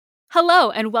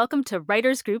Hello, and welcome to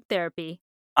Writers Group Therapy.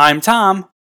 I'm Tom.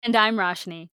 And I'm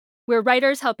Roshni. We're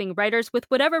writers helping writers with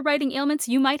whatever writing ailments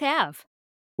you might have.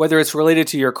 Whether it's related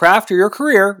to your craft or your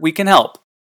career, we can help.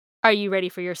 Are you ready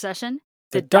for your session?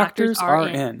 The doctors are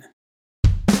in.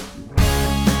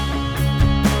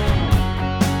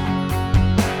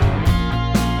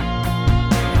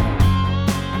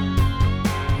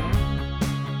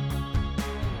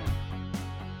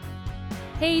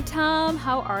 Hey Tom,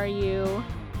 how are you?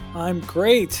 I'm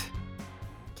great.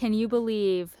 Can you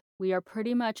believe we are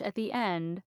pretty much at the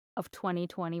end of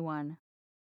 2021?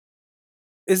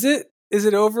 Is it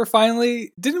over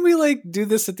finally? Didn't we do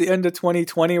this at the end of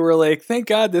 2020? We're like, thank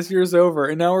God this year's over.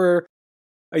 And now we're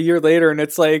a year later and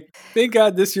it's like, thank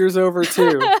God this year's over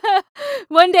too.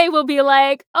 One day we'll be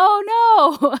like,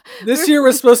 oh no. This year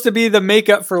was supposed to be the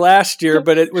makeup for last year,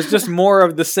 but it was just more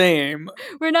of the same.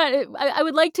 I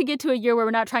would like to get to a year where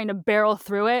we're not trying to barrel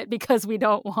through it because we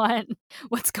don't want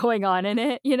what's going on in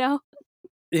it, you know?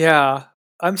 Yeah.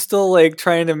 I'm still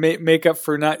trying to make up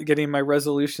for not getting my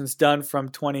resolutions done from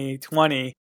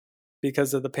 2020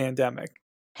 because of the pandemic.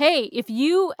 Hey, if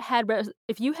you had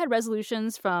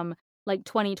resolutions from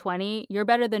 2020, you're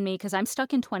better than me because I'm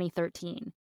stuck in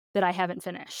 2013 that I haven't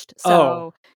finished.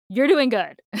 So You're doing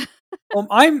good.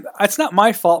 It's not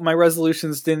my fault my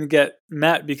resolutions didn't get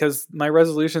met because my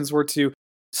resolutions were to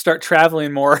start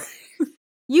traveling more.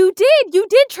 You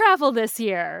did travel this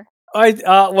year.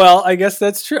 I guess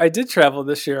that's true. I did travel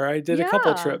this year. I did a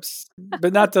couple trips,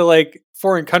 but not to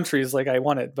foreign countries like I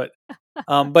wanted, but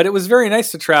it was very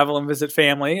nice to travel and visit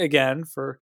family again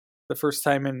for the first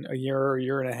time in a year or a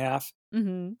year and a half.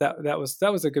 Mm-hmm. That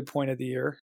was a good point of the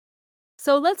year.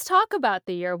 So let's talk about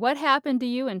the year. What happened to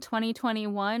you in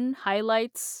 2021?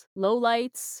 Highlights,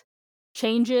 lowlights,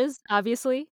 changes,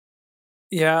 obviously.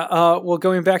 Yeah, well,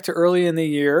 going back to early in the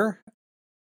year,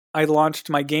 I launched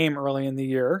my game early in the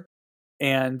year,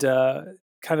 and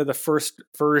kind of the first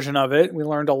version of it. We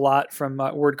learned a lot from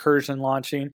Wordcursion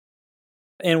launching,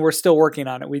 and we're still working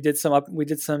on it. We did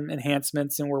some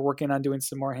enhancements, and we're working on doing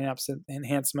some more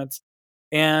enhancements.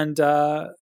 And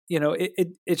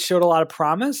it showed a lot of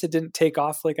promise. It didn't take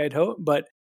off like I'd hoped, but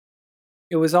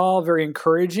it was all very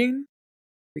encouraging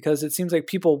because it seems like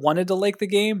people wanted to like the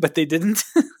game, but they didn't.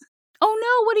 Oh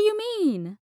no, what do you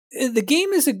mean? The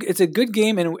game it's a good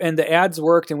game, and the ads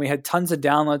worked, and we had tons of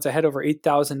downloads. I had over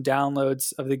 8,000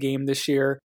 downloads of the game this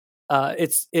year.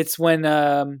 It's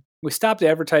when we stopped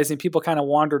advertising, people kind of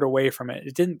wandered away from it.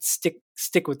 It didn't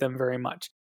stick with them very much.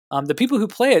 The people who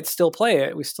play it still play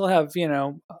it. We still have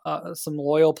some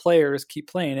loyal players keep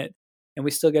playing it, and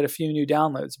we still get a few new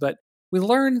downloads. But we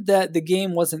learned that the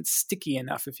game wasn't sticky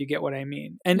enough, if you get what I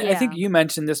mean. And I think you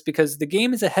mentioned this because the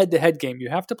game is a head-to-head game. You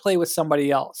have to play with somebody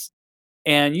else.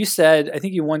 And you said, I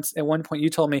think at one point you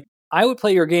told me, I would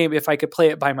play your game if I could play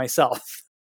it by myself.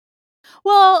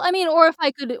 Well, I mean, or if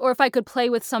I could play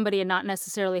with somebody and not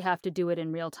necessarily have to do it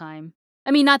in real time.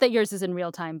 I mean, not that yours is in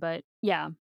real time, but yeah.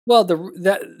 Well,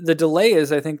 the delay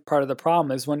is, I think, part of the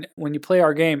problem is when you play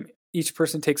our game, each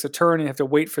person takes a turn and you have to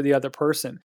wait for the other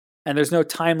person. And there's no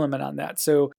time limit on that.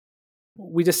 So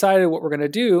we decided what we're going to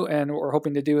do, and what we're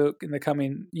hoping to do in the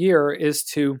coming year is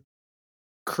to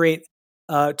create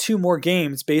 2 more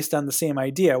games based on the same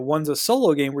idea. One's a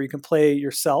solo game where you can play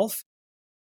yourself,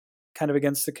 kind of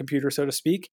against the computer, so to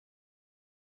speak,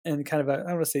 and kind of I don't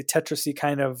want to say Tetris-y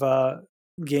kind of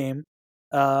game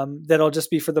that'll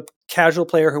just be for the casual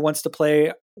player who wants to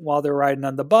play while they're riding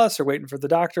on the bus or waiting for the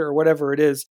doctor or whatever it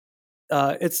is.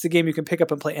 It's the game you can pick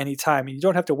up and play anytime, and you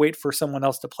don't have to wait for someone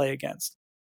else to play against.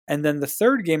 And then the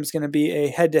third game is going to be a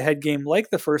head-to-head game like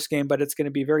the first game, but it's going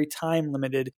to be very time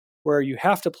limited, where you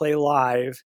have to play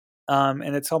live,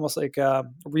 and it's almost like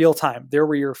real time. There,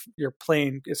 where you're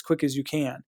playing as quick as you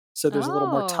can, so there's a little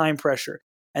more time pressure,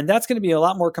 and that's going to be a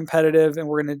lot more competitive. And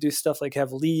we're going to do stuff like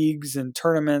have leagues and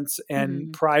tournaments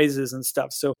and prizes and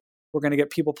stuff. So we're going to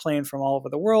get people playing from all over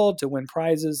the world to win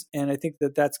prizes, and I think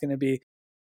that's going to be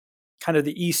kind of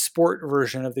the e-sport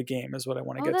version of the game is what I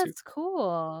want to get to. That's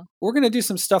cool. We're going to do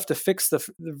some stuff to fix the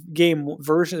game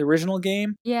version, the original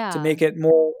game, to make it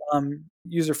more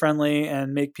user-friendly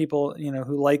and make people,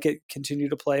 who like it continue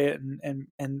to play it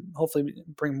and hopefully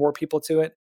bring more people to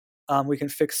it. We can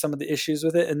fix some of the issues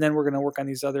with it, and then we're going to work on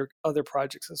these other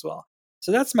projects as well.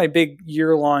 So that's my big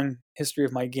year-long history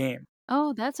of my game.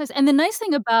 Oh, that's nice. And the nice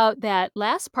thing about that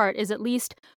last part is at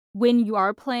least when you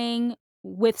are playing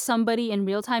with somebody in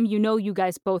real time, you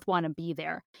guys both want to be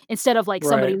there instead of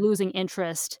somebody losing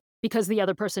interest because the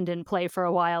other person didn't play for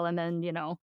a while and then,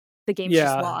 the game's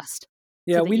just lost.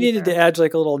 Yeah, we needed to add a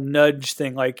little nudge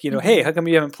thing, hey, how come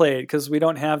you haven't played? Because we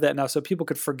don't have that now, so people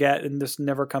could forget and just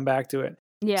never come back to it.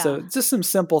 So Yeah. just some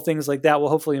simple things like that will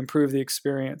hopefully improve the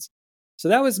experience. So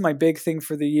that was my big thing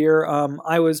for the year.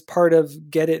 I was part of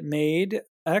Get It Made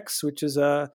X, which is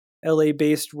a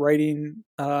LA-based writing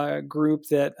group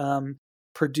that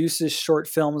produces short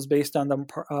films based on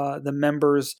the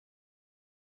members'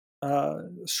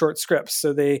 short scripts.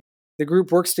 So the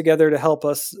group works together to help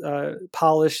us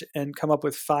polish and come up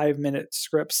with 5-minute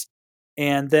scripts,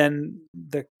 and then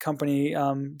the company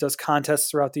does contests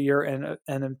throughout the year and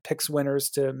then picks winners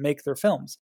to make their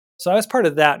films. So I was part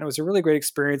of that, and it was a really great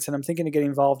experience. And I'm thinking of getting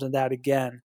involved in that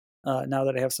again now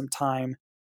that I have some time.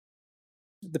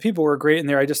 The people were great in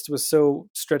there. I just was so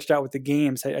stretched out with the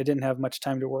games, I didn't have much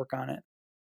time to work on it.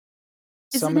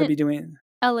 So I'm Isn't going to it be doing.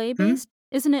 LA Hmm? based?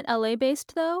 Isn't it LA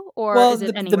based though, or Well, is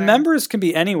it the anywhere? members can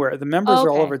be anywhere. The members Oh, are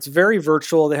all over. okay. It's very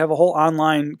virtual. They have a whole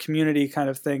online community kind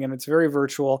of thing, and it's very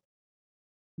virtual.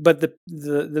 But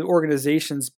the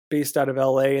organization's based out of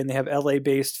LA, and they have LA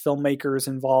based filmmakers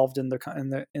involved in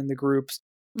the groups,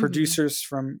 Mhm. producers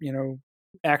from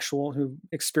actual who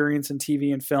experience in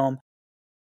TV and film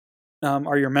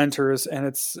are your mentors, and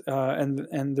it's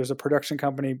and there's a production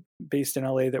company based in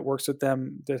LA that works with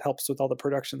them that helps with all the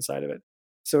production side of it.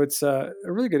 So it's a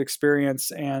really good experience,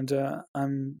 and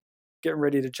I'm getting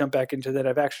ready to jump back into that.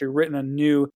 I've actually written a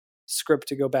new script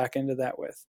to go back into that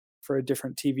with for a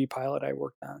different TV pilot I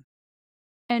worked on.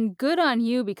 And good on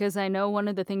you, because I know one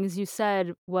of the things you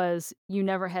said was you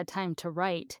never had time to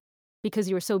write because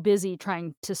you were so busy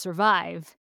trying to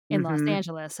survive in Los Hmm.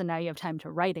 Angeles, and now you have time to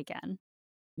write again.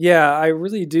 Yeah, I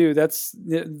really do. That's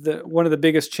the one of the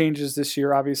biggest changes this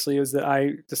year. Obviously, is that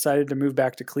I decided to move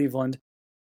back to Cleveland,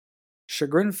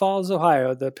 Chagrin Falls,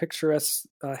 Ohio, the picturesque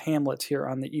hamlet here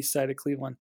on the east side of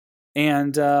Cleveland.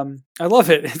 And I love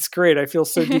it. It's great. I feel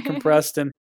so decompressed,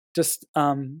 and just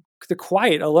the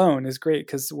quiet alone is great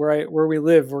because where we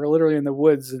live, we're literally in the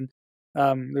woods, and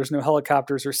there's no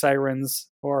helicopters or sirens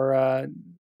or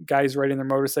guys riding their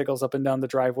motorcycles up and down the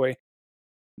driveway.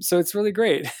 So it's really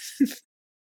great.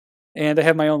 And I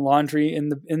have my own laundry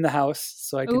in the house,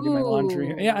 so I can do my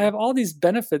laundry. Yeah, I Ooh. have all these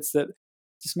benefits that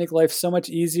just make life so much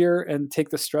easier and take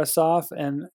the stress off.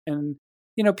 And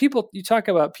people, you talk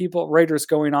about people, writers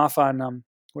going off on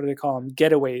what do they call them,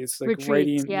 getaways, like Retreats,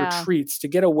 writing yeah. retreats to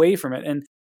get away from it. And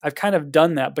I've kind of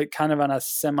done that, but kind of on a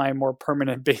semi more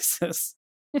permanent basis.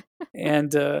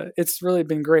 And it's really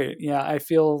been great. Yeah, I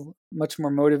feel much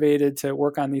more motivated to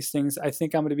work on these things. I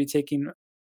think I'm going to be taking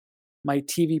my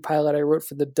TV pilot I wrote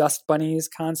for the Dust Bunnies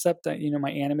concept, my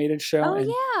animated show, Oh,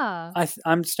 and yeah.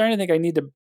 I'm starting to think I need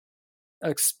to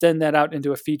extend that out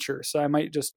into a feature. So I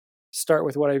might just start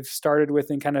with what I've started with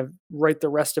and kind of write the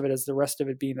rest of it as the rest of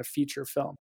it being a feature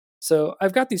film. So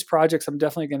I've got these projects I'm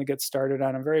definitely going to get started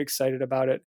on. I'm very excited about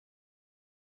it.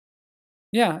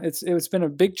 Yeah, it's been a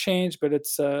big change, but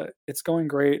it's going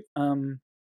great.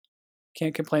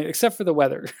 Can't complain except for the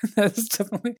weather. That's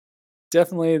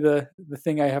definitely the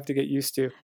thing I have to get used to.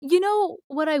 You know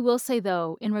what I will say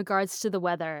though, in regards to the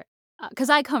weather, because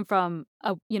I come from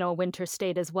a winter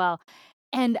state as well,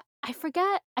 and I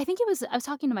forget. I think I was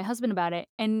talking to my husband about it,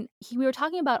 and we were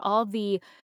talking about all the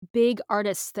big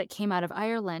artists that came out of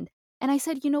Ireland. And I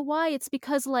said, you know why? It's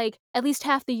because, like, at least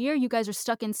half the year you guys are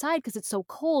stuck inside because it's so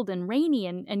cold and rainy,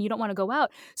 and you don't want to go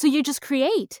out. So you just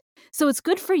create. So it's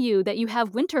good for you that you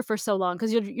have winter for so long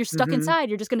because you're stuck Hmm. inside.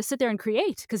 You're just going to sit there and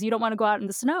create because you don't want to go out in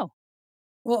the snow.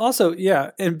 Well, also,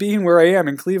 yeah, and being where I am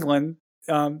in Cleveland,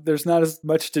 there's not as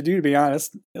much to do, to be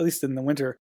honest, at least in the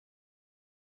winter.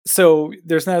 So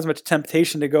there's not as much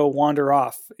temptation to go wander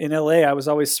off. In LA, I was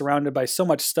always surrounded by so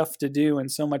much stuff to do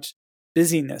and so much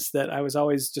busyness that I was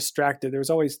always distracted. There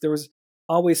was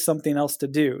always something else to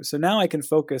do. So now I can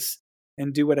focus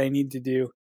and do what I need to do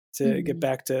to get Mhm.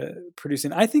 back to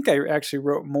producing. I think I actually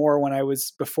wrote more when I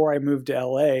was before I moved to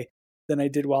LA than I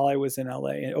did while I was in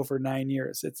LA over 9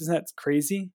 years. Isn't that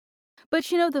crazy?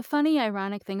 But, you know, the funny,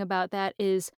 ironic thing about that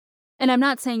is, and I'm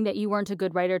not saying that you weren't a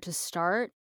good writer to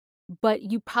start, but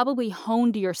you probably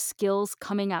honed your skills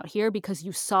coming out here because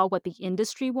you saw what the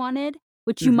industry wanted,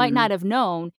 which you might Hmm. not have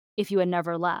known if you had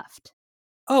never left.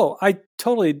 Oh, I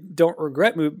totally don't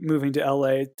regret moving to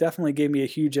LA. It definitely gave me a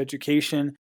huge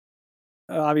education.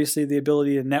 Obviously, the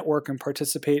ability to network and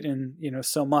participate in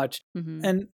so much, Mhm.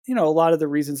 and a lot of the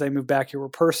reasons I moved back here were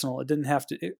personal. It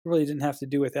really didn't have to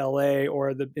do with LA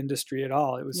or the industry at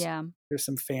all. Yeah. There's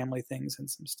some family things and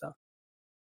some stuff.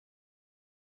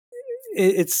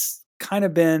 It's kind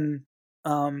of been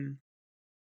um,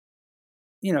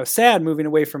 sad moving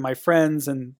away from my friends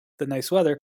and the nice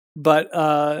weather, but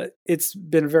it's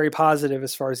been very positive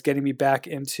as far as getting me back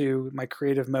into my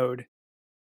creative mode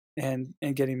and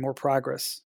getting more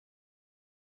progress.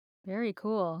 Very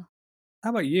cool. How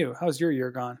about you? How's your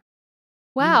year gone?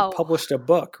 You Wow. published a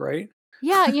book, right?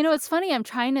 Yeah, it's funny, I'm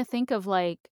trying to think of,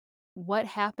 like, what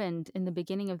happened in the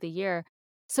beginning of the year.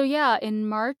 So, yeah, in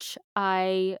March,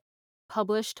 I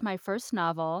published my first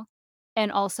novel,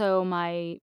 and also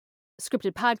my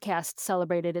scripted podcast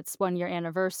celebrated its one-year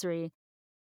anniversary.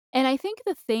 And I think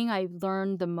the thing I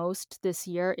learned the most this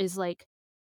year is, like,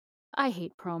 I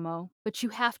hate promo, but you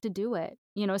have to do it,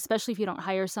 especially if you don't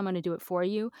hire someone to do it for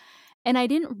you. And I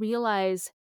didn't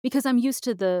realize, because I'm used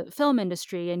to the film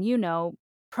industry, and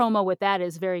promo with that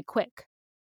is very quick,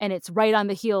 and it's right on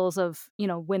the heels of,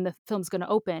 when the film's gonna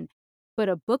open. But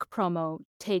a book promo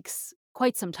takes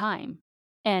quite some time,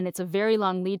 and it's a very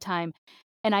long lead time,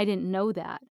 and I didn't know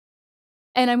that.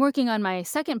 And I'm working on my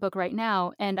second book right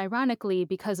now, and ironically,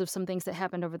 because of some things that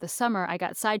happened over the summer, I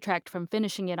got sidetracked from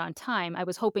finishing it on time. I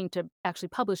was hoping to actually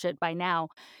publish it by now,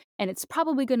 and it's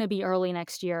probably gonna be early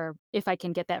next year if I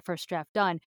can get that first draft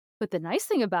done. But the nice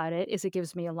thing about it is it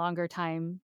gives me a longer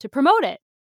time to promote it,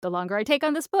 the longer I take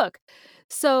on this book.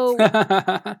 So,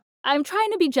 I'm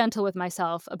trying to be gentle with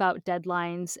myself about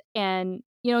deadlines, and,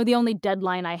 the only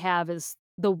deadline I have is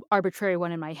the arbitrary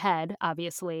one in my head,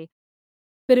 obviously.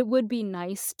 But it would be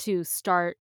nice to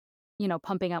start,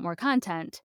 pumping out more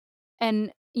content.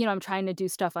 And, I'm trying to do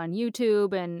stuff on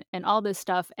YouTube and all this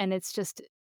stuff, and it's just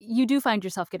you do find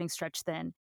yourself getting stretched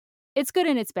thin. It's good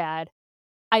and it's bad.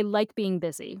 I like being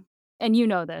busy, and you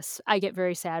know this. I get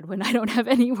very sad when I don't have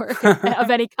any work of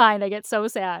any kind. I get so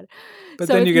sad. But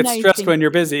So then you it's get nice stressed being when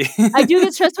you're busy. busy. I do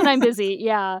get stressed when I'm busy,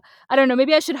 yeah. I don't know,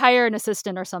 maybe I should hire an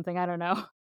assistant or something, I don't know.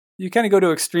 You kind of go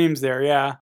to extremes there,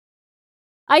 yeah.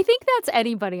 I think that's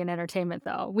anybody in entertainment,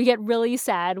 though. We get really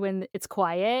sad when it's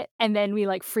quiet, and then we,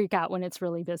 like, freak out when it's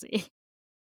really busy.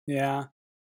 Yeah.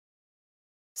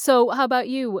 So, how about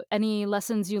you? Any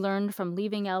lessons you learned from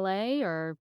leaving LA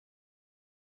or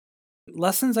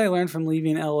Lessons I learned from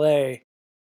leaving LA.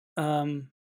 Um,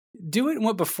 do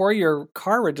it before your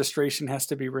car registration has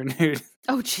to be renewed.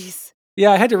 Oh, jeez.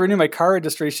 Yeah, I had to renew my car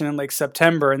registration in like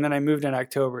September, and then I moved in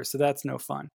October, so that's no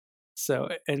fun. So,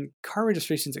 and car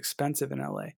registration's expensive in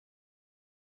LA.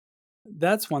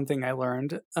 That's one thing I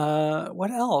learned.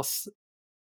 What else?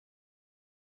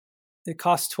 It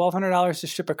costs $1,200 to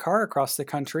ship a car across the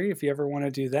country. If you ever want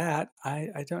to do that,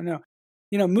 I don't know.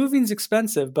 Moving's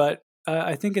expensive, but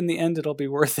I think in the end it'll be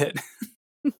worth it.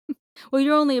 Well,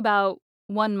 you're only about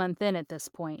 1 month in at this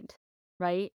point,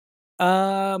 right?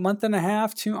 Month and a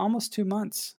half, almost 2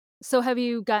 months. So, have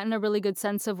you gotten a really good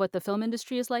sense of what the film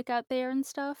industry is like out there and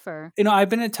stuff, or I've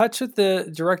been in touch with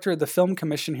the director of the film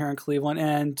commission here in Cleveland,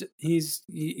 and he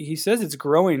says it's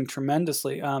growing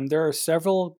tremendously. There are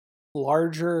several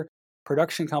larger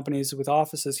production companies with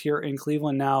offices here in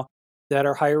Cleveland now that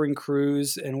are hiring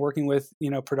crews and working with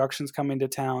productions coming to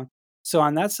town. So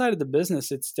on that side of the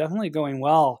business, it's definitely going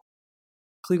well.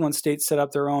 Cleveland State set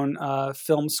up their own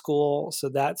film school, so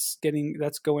that's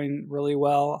going really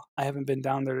well. I haven't been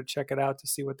down there to check it out to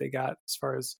see what they got as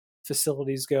far as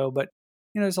facilities go, but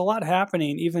there's a lot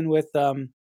happening, even with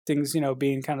things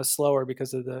being kind of slower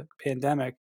because of the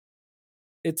pandemic.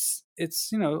 It's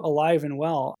alive and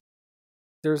well.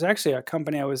 There's actually a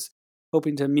company I was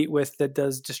hoping to meet with that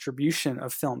does distribution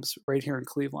of films right here in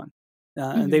Cleveland,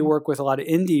 and they work with a lot of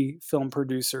indie film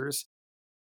producers.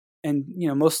 And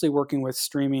mostly working with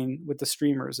the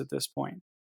streamers at this point.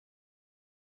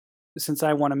 Since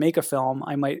I want to make a film,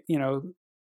 I might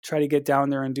try to get down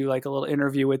there and do like a little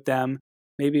interview with them.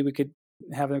 Maybe we could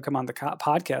have them come on the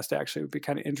podcast. Actually, it would be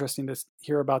kind of interesting to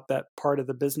hear about that part of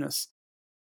the business.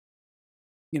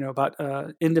 About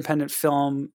independent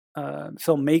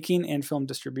filmmaking and film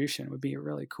distribution would be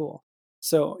really cool.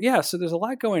 So yeah, so there's a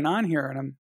lot going on here, and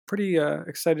I'm pretty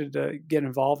excited to get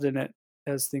involved in it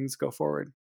as things go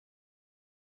forward.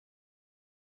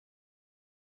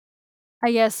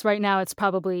 I guess right now it's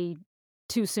probably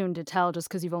too soon to tell just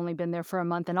because 'cause you've only been there for a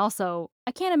month, and also,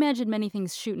 I can't imagine many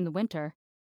things shoot in the winter.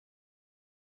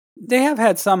 They have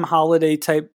had some holiday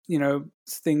type,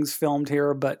 things filmed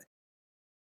here, but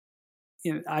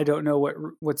I don't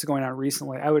know what's going on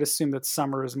recently. I would assume that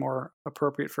summer is more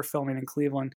appropriate for filming in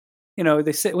Cleveland.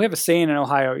 They say we have a saying in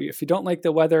Ohio: if you don't like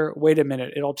the weather, wait a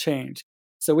minute, it'll change.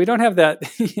 So we don't have that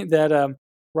that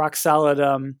rock solid,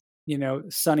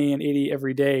 sunny and 80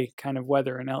 every day kind of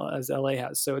weather as LA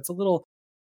has. So it's a little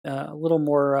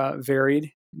more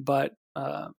varied, but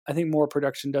I think more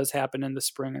production does happen in the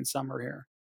spring and summer here.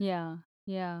 Yeah,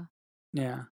 yeah.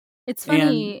 Yeah. It's And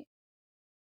funny.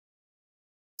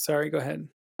 sorry, go ahead.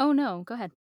 Oh, no, go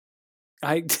ahead.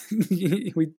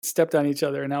 We stepped on each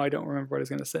other, and now I don't remember what I was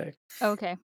going to say.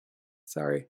 Okay.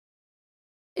 Sorry.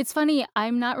 It's funny,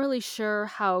 I'm not really sure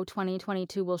how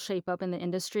 2022 will shape up in the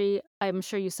industry. I'm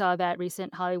sure you saw that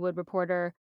recent Hollywood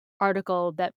Reporter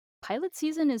article that pilot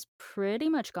season is pretty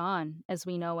much gone as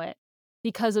we know it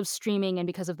because of streaming and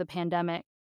because of the pandemic.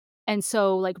 And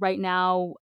so, like, right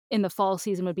now in the fall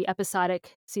season would be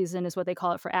episodic season is what they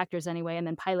call it for actors anyway, and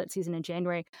then pilot season in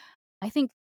January. I think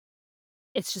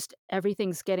it's just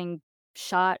everything's getting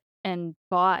shot and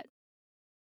bought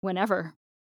whenever.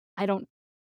 I don't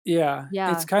Yeah, it's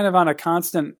yeah. kind of on a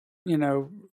constant,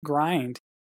 grind.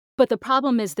 But the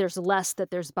problem is there's less that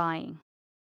there's buying.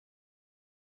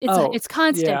 Oh, It's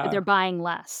constant, but they're yeah. buying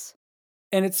less.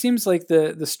 And it seems like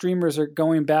the streamers are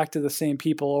going back to the same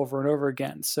people over and over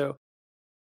again. So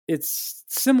it's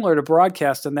similar to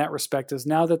broadcast in that respect, is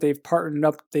now that they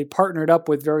partnered up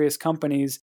with various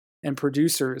companies and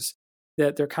producers,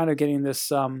 that they're kind of getting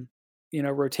this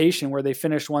rotation where they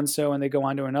finish one show and they go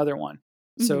on to another one.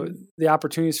 So Mhm. the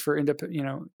opportunities for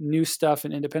new stuff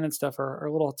and independent stuff are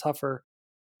a little tougher,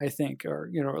 I think,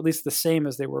 or at least the same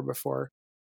as they were before.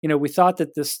 We thought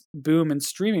that this boom in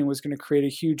streaming was going to create a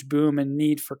huge boom and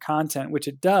need for content, which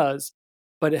it does,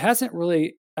 but it hasn't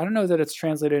really. I don't know that it's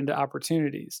translated into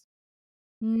opportunities.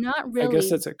 Not I guess really.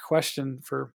 that's a question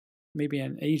for maybe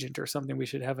an agent or something. We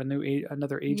should have another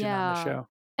agent on the Yeah. show.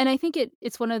 And I think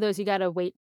it's one of those you gotta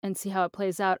wait and see how it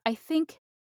plays out. I think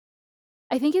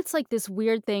it's like this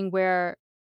weird thing where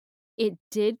it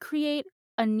did create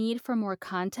a need for more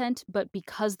content, but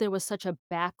because there was such a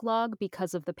backlog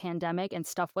because of the pandemic and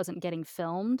stuff wasn't getting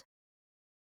filmed,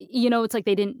 it's like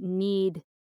they didn't need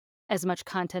as much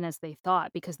content as they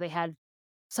thought because they had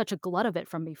such a glut of it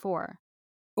from before.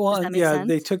 Well, Does that and make yeah, sense?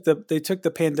 they took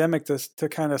the pandemic to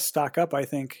kind of stock up, I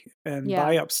think, and Yeah.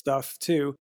 buy up stuff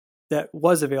too that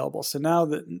was available. So now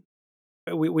that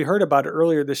we heard about it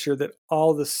earlier this year, that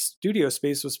all the studio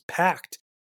space was packed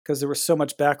because there was so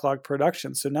much backlog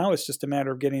production. So now it's just a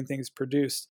matter of getting things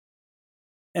produced.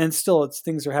 And still,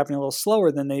 things are happening a little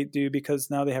slower than they do because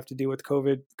now they have to deal with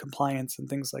COVID compliance and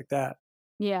things like that.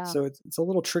 Yeah. So it's a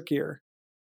little trickier.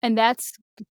 And that's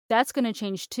gonna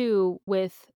change too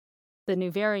with the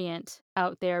new variant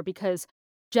out there because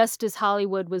just as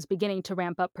Hollywood was beginning to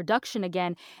ramp up production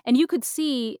again, and you could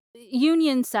see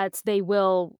union sets, they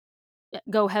will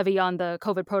go heavy on the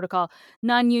COVID protocol.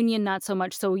 Non-union, not so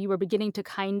much. So you were beginning to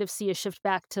kind of see a shift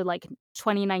back to like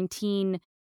 2019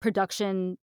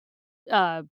 production,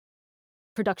 uh,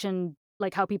 production,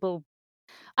 like how people,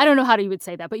 I don't know how you would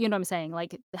say that, but you know what I'm saying?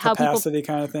 Like how people, Capacity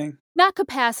kind of thing. not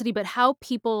capacity, but how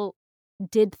people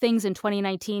did things in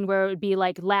 2019 where it would be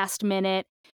like last minute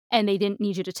and they didn't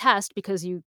need you to test because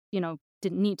you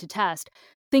didn't need to test.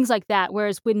 Things like that.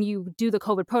 Whereas when you do the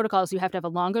COVID protocols, you have to have a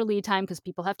longer lead time because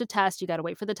people have to test. You got to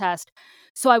wait for the test.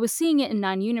 So I was seeing it in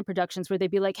non-union productions where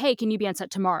they'd be like, "Hey, can you be on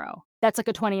set tomorrow?" That's like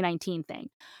a 2019 thing.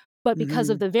 But because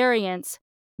of Hmm. the variants,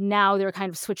 now they're kind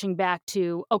of switching back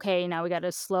to, okay, now we got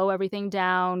to slow everything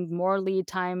down, more lead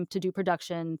time to do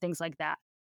production, things like that.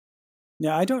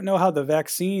 Yeah, I don't know how the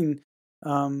vaccine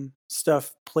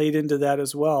stuff played into that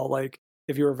as well. Like,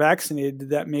 if you were vaccinated, did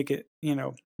that make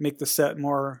the set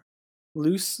more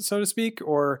loose, so to speak,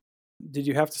 or did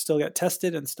you have to still get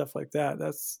tested and stuff like that?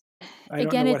 I don't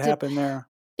Again, know what happened there.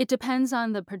 it depends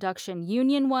on the production.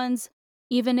 Union ones,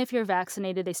 even if you're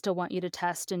vaccinated, they still want you to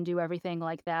test and do everything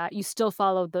like that. You still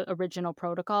follow the original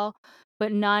protocol.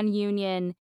 But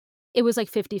non-union, it was like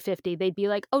 50-50. They'd be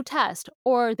like, "Oh, test."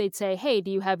 Or they'd say, "Hey,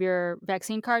 do you have your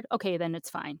vaccine card? Okay, then it's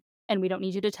fine. And we don't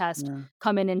need you to test. Yeah.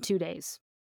 Come in 2 days."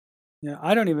 Yeah,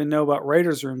 I don't even know about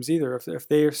writers' rooms either. If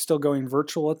they are still going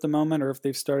virtual at the moment, or if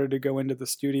they've started to go into the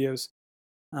studios,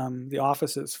 the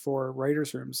offices for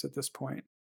writers' rooms at this point.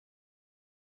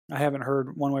 I haven't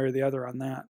heard one way or the other on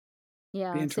that. Be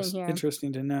Yeah, same here.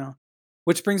 interesting to know.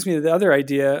 Which brings me to the other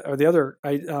idea, or the other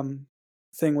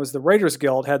thing was the Writers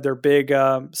Guild had their big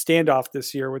standoff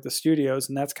this year with the studios,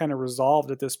 and that's kind of resolved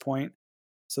at this point.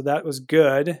 So that was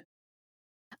good.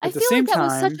 I At the feel like same that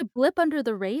was such time, a blip under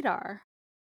the radar.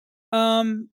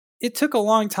 um, it took a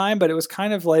long time, but it was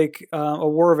kind of like a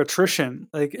war of attrition.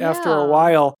 Like after a Yeah.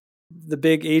 while, the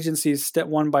big agencies, step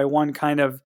one by one, kind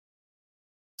of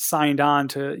signed on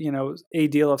to a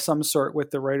deal of some sort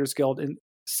with the Writers Guild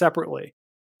separately.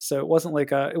 So it wasn't like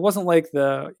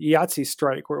the Yahtzee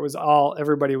strike where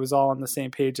everybody was all on the same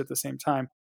page at the same time.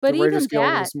 But The Writers Guild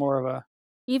was more of a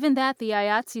the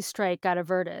IATSE strike got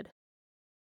averted.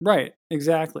 right,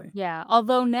 exactly. Yeah,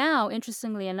 although now,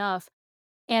 interestingly enough,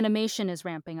 animation is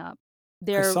ramping up. I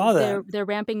They're saw that they're they're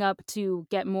ramping up to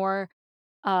get more,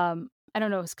 I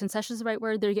don't know, is concessions the right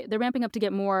word? They're ramping up to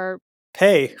get more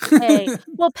pay. pay.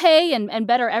 Well, pay and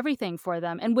better everything for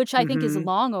them, and which I think is Hmm.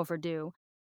 long overdue.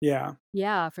 Yeah,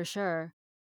 Yeah, for sure.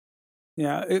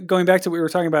 Yeah, going back to what we were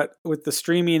talking about with the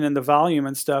streaming and the volume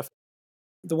and stuff,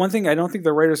 the one thing I don't think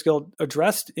the Writers Guild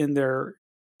addressed in their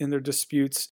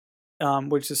disputes,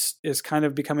 which is kind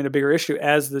of becoming a bigger issue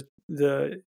as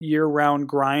the year-round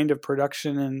grind of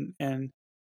production and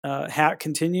hat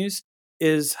continues,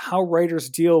 is how writers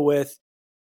deal with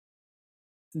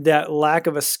that lack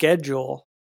of a schedule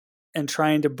and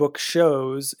trying to book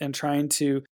shows and trying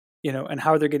to, and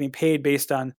how they're getting paid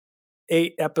based on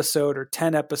 8 episode or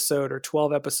 10 episode or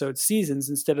 12 episode seasons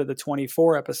instead of the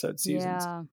 24 episode seasons.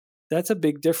 Yeah. That's a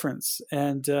big difference.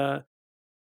 And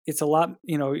it's a lot,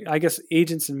 I guess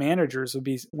agents and managers would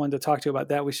be one to talk to about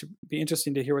that. We should be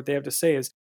interesting to hear what they have to say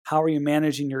is how are you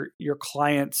managing your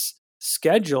client's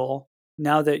schedule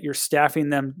now that you're staffing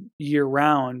them year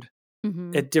round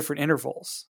at different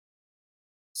intervals?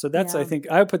 So that's, I think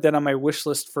I would put that on my wish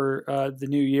list for the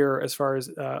new year as far as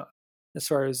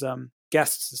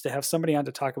guests, is to have somebody on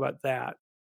to talk about that.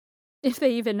 If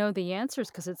they even know the answers,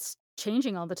 because it's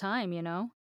changing all the time,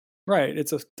 Right.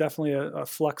 It's definitely a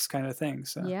flux kind of thing.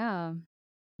 So yeah.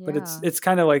 But it's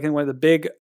kind of like in one of the big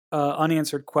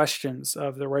unanswered questions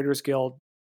of the Writers Guild,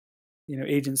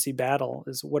 agency battle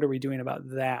is what are we doing about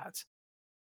that?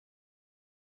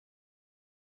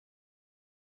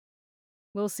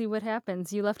 We'll see what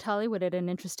happens. You left Hollywood at an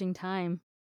interesting time.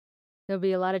 There'll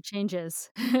be a lot of changes.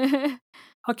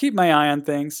 I'll keep my eye on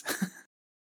things.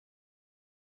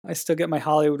 I still get my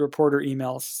Hollywood Reporter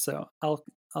emails, so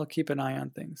I'll keep an eye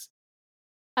on things.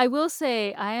 I will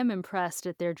say I am impressed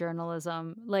at their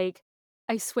journalism. Like,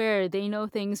 I swear they know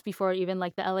things before even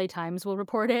like the LA Times will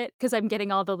report it, because I'm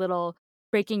getting all the little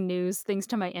breaking news things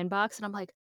to my inbox, and I'm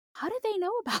like, how did they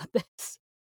know about this?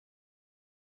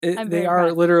 They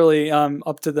are literally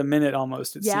up to the minute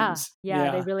almost, it seems.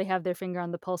 Yeah, they really have their finger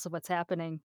on the pulse of what's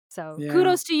happening. So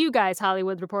kudos to you guys,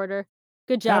 Hollywood Reporter.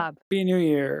 Good job. Happy New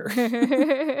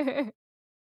Year.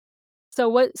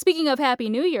 So speaking of Happy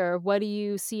New Year, what do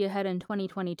you see ahead in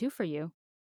 2022 for you?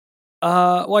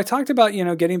 Well, I talked about,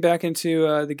 getting back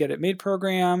into the Get It Made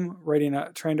program,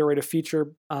 trying to write a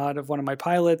feature out of one of my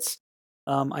pilots.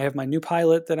 I have my new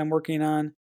pilot that I'm working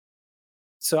on.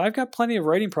 So I've got plenty of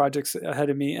writing projects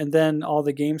ahead of me, and then all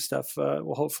the game stuff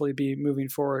will hopefully be moving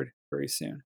forward very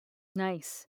soon.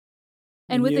 Nice.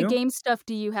 And with the game stuff,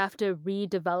 do you have to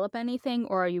redevelop anything,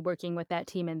 or are you working with that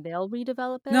team and they'll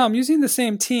redevelop it? No, I'm using the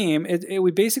same team. It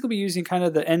would basically be using kind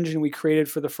of the engine we created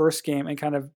for the first game and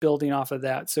kind of building off of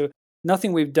that. So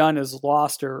nothing we've done is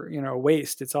lost or,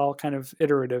 waste. It's all kind of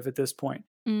iterative at this point.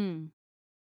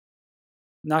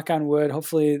 Knock on wood.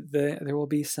 Hopefully there will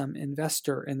be some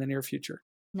investor in the near future.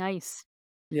 Nice.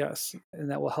 Yes, and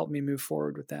that will help me move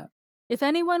forward with that. If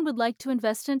anyone would like to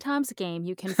invest in Tom's game,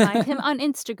 you can find him on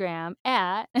Instagram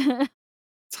at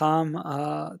Tom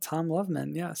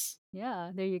Loveman. Yes.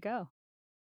 Yeah, there you go.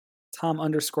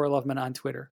 Tom_Loveman on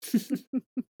Twitter.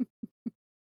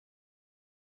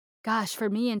 Gosh, for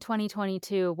me in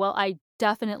 2022, well, I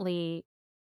definitely,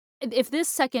 if this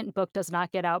second book does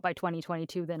not get out by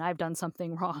 2022, then I've done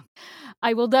something wrong.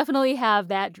 I will definitely have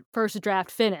that first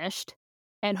draft finished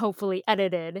and hopefully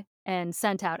edited and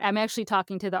sent out. I'm actually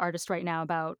talking to the artist right now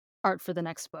about art for the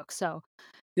next book. So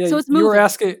it's moving.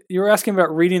 You were asking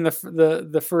about reading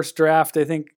the first draft, I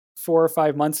think 4 or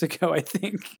 5 months ago, I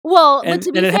think. Well, but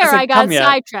to be fair, I got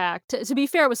sidetracked. To be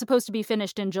fair, it was supposed to be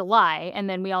finished in July, and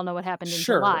then we all know what happened in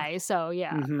July. So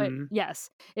yeah, but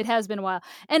yes, it has been a while.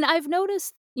 And I've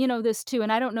noticed, this too,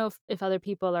 and I don't know if other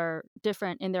people are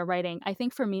different in their writing. I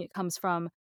think for me, it comes from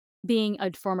being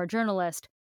a former journalist.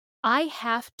 I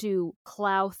have to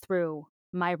plow through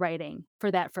my writing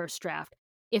for that first draft.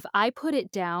 If I put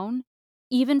it down,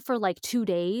 even for like 2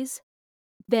 days,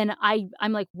 then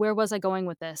I'm like, where was I going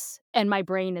with this? And my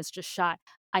brain is just shot.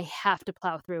 I have to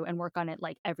plow through and work on it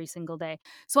like every single day.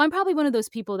 So I'm probably one of those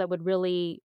people that would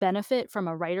really benefit from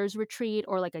a writer's retreat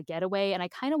or like a getaway. And I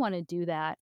kind of want to do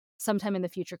that sometime in the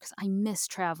future because I miss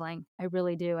traveling. I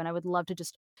really do. And I would love to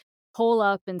just hole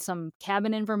up in some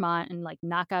cabin in Vermont and like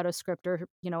knock out a script or,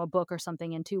 a book or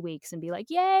something in 2 weeks and be like,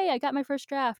 yay, I got my first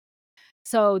draft.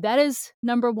 So that is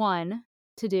number one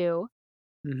to do.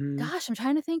 Gosh, I'm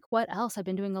trying to think what else. I've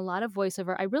been doing a lot of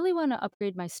voiceover. I really want to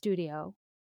upgrade my studio.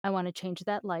 I want to change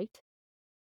that light.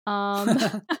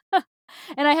 And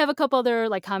I have a couple other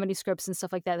like comedy scripts and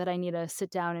stuff like that I need to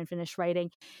sit down and finish writing.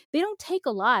 They don't take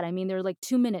a lot. I mean, they're like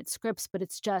 2-minute scripts, but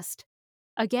it's just,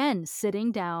 again,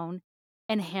 sitting down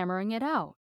and hammering it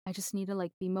out. I just need to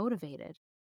like be motivated.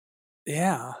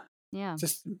 Yeah. Yeah.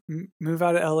 Just move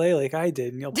out of LA like I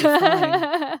did and you'll be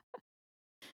fine.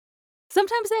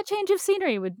 Sometimes that change of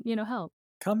scenery would, help.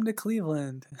 Come to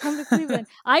Cleveland. Come to Cleveland.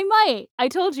 I might. I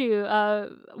told you,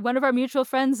 one of our mutual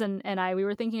friends and I, we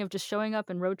were thinking of just showing up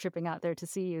and road tripping out there to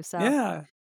see you. So Yeah.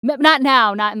 Not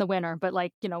now, not in the winter, but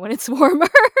like, when it's warmer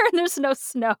and there's no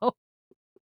snow.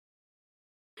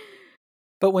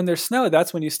 But when there's snow,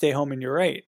 that's when you stay home and you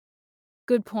write.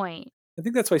 Good point. I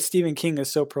think that's why Stephen King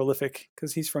is so prolific,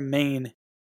 because he's from Maine.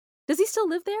 Does he still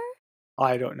live there?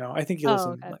 I don't know. I think he lives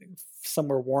in okay. like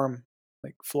somewhere warm,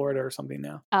 like Florida or something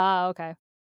now. Okay.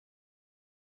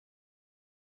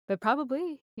 But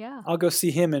probably, yeah. I'll go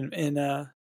see him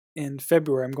in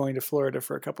February. I'm going to Florida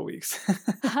for a couple weeks.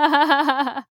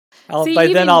 Then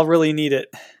I'll really need it.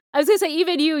 I was gonna say,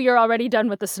 even you're already done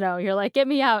with the snow. You're like, get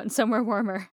me out and somewhere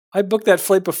warmer. I booked that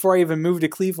flight before I even moved to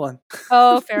Cleveland.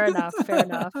 Oh, fair enough. Fair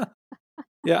enough.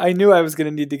 Yeah, I knew I was going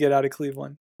to need to get out of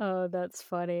Cleveland. Oh, that's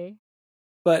funny.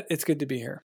 But it's good to be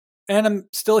here. And I'm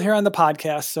still here on the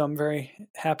podcast, so I'm very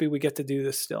happy we get to do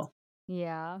this still.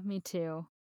 Yeah, me too.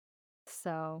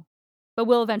 So, but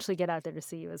we'll eventually get out there to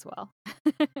see you as well.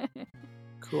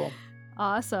 Cool.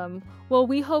 Awesome. Well,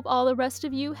 we hope all the rest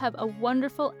of you have a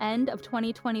wonderful end of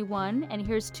 2021, and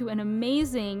here's to an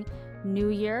amazing new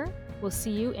year. We'll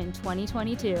see you in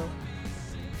 2022.